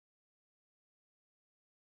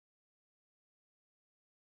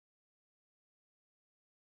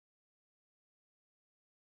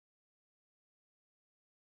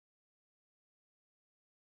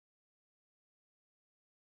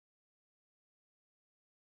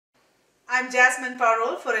I'm Jasmine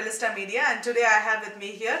Parole for Elista Media, and today I have with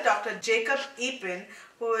me here Dr. Jacob Eapen,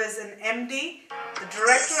 who is an MD, the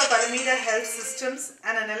Director of Alameda Health Systems,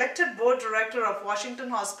 and an elected board director of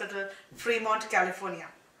Washington Hospital, Fremont, California.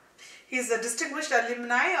 He is a distinguished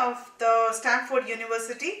alumni of the Stanford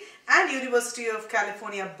University and University of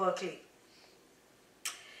California, Berkeley.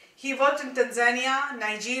 He worked in Tanzania,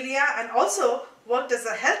 Nigeria, and also worked as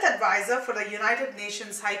a health advisor for the United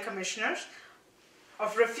Nations High Commissioners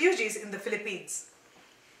of Refugees in the Philippines.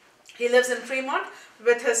 He lives in Fremont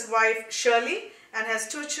with his wife Shirley and has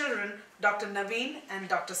two children, Dr. Naveen and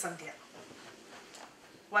Dr. Sandhya.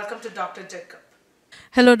 Welcome to Dr. Jacob.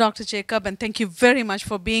 Hello, Dr. Jacob, and thank you very much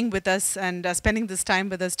for being with us and spending this time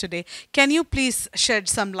with us today. Can you please shed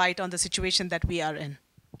some light on the situation that we are in?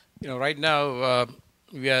 Right now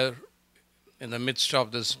we are in the midst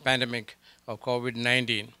of this pandemic of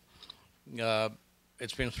COVID-19.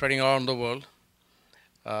 It's been spreading around the world.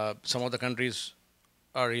 Some of the countries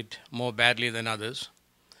are hit more badly than others.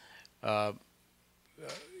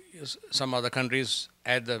 Some other countries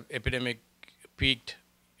had the epidemic peaked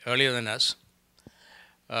earlier than us.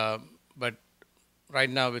 But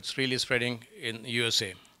right now it's really spreading in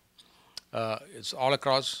USA. It's all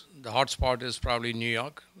across. The hotspot is probably New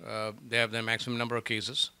York. They have the maximum number of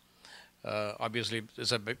cases. Obviously,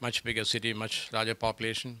 it's a much bigger city, much larger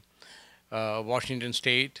population. Washington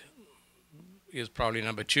State is probably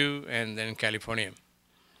number 2, and then California.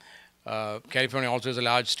 California also is a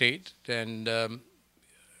large state, and the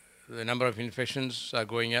number of infections are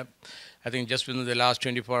going up. I think just within the last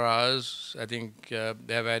 24 hours, I think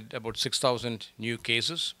they have had about 6,000 new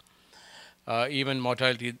cases. Even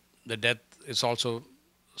mortality, the death is also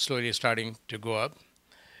slowly starting to go up.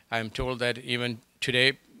 I'm told that even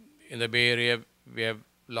today in the Bay Area, we have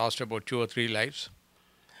lost about 2 or 3 lives.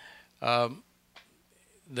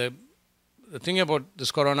 The thing about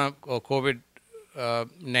this corona or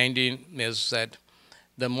COVID-19 is that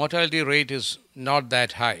the mortality rate is not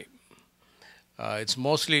that high. It's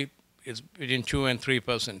between 2 and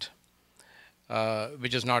 3%,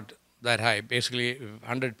 which is not that high. Basically, if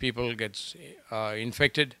 100 people gets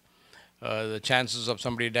infected, the chances of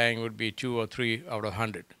somebody dying would be 2 or 3 out of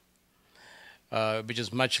 100, which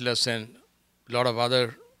is much less than a lot of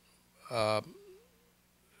other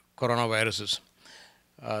coronaviruses.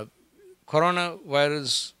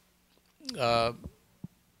 Coronavirus, the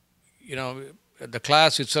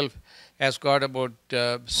class itself has got about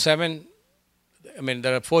 7.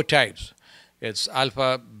 There are 4 types. It's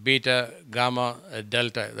alpha, beta, gamma,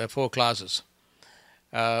 delta. There are 4 classes.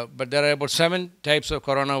 But there are about 7 types of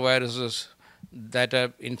coronaviruses that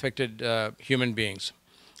have infected human beings.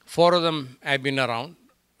 4 of them have been around.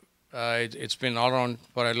 It's been all around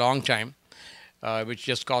for a long time, which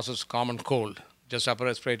just causes common cold, just upper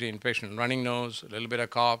respiratory infection, running nose, a little bit of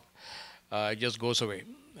cough, it just goes away.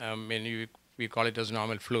 We call it as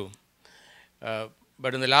normal flu.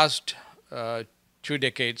 But in the last 2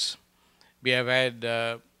 decades, we have had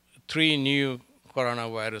 3 new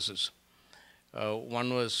coronaviruses.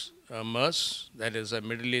 One was MERS, that is a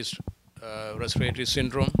Middle East respiratory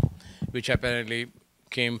syndrome, which apparently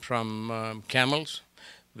came from camels,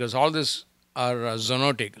 because all this are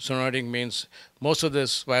zoonotic. Zoonotic means most of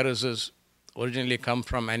these viruses originally come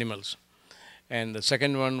from animals. And the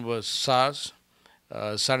second one was SARS,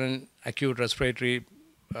 sudden acute respiratory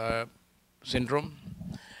syndrome.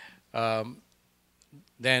 Then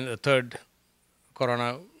the third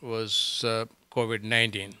corona was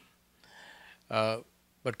COVID-19.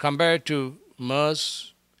 But compared to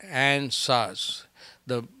MERS and SARS,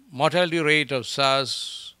 the mortality rate of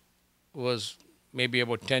SARS was maybe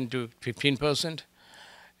about 10 to 15%,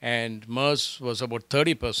 and MERS was about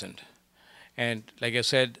 30%. And like I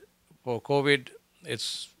said, for COVID,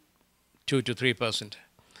 it's 2 to 3%.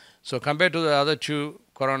 So compared to the other 2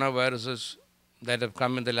 coronaviruses that have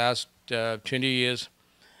come in the last 20 years,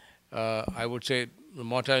 I would say the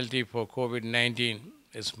mortality for COVID-19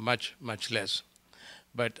 is much, much less.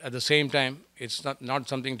 But at the same time, it's not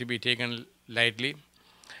something to be taken lightly.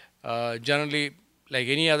 Generally, like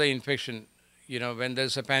any other infection, when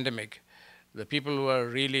there's a pandemic, the people who are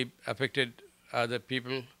really affected are the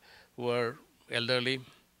people who are elderly,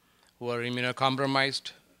 who are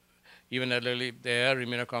immunocompromised. Even elderly, they are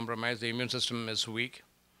immunocompromised. The immune system is weak.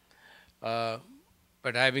 But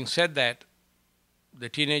having said that, the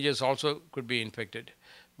teenagers also could be infected,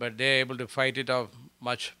 but they're able to fight it off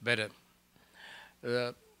much better.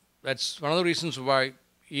 That's one of the reasons why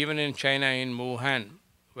even in China, in Wuhan,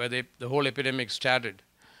 where the whole epidemic started,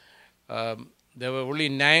 there were only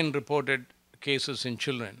 9 reported cases in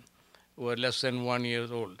children who were less than 1 year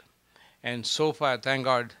old. And so far, thank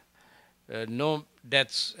God, no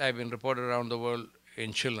deaths have been reported around the world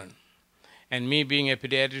in children. And me being a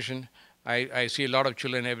pediatrician, I see a lot of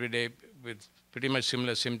children every day with pretty much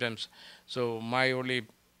similar symptoms. So my only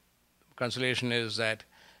consolation is that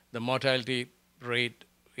the mortality rate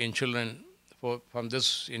in children from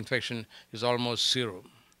this infection is almost zero.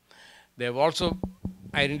 They have also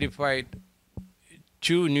identified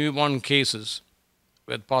 2 newborn cases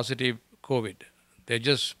with positive COVID. They're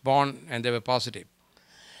just born and they were positive.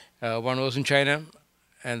 One was in China,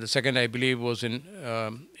 and the second, I believe, was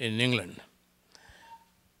in England.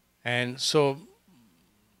 And so,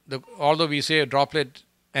 although we say a droplet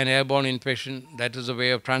and airborne infection, that is a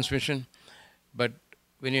way of transmission, but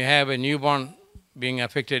when you have a newborn being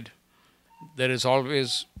affected, there is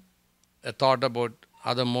always a thought about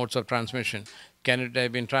other modes of transmission. Can it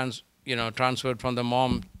have been transferred from the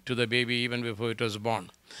mom to the baby even before it was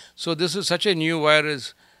born? So this is such a new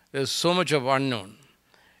virus. There's so much of unknown,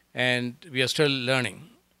 and we are still learning.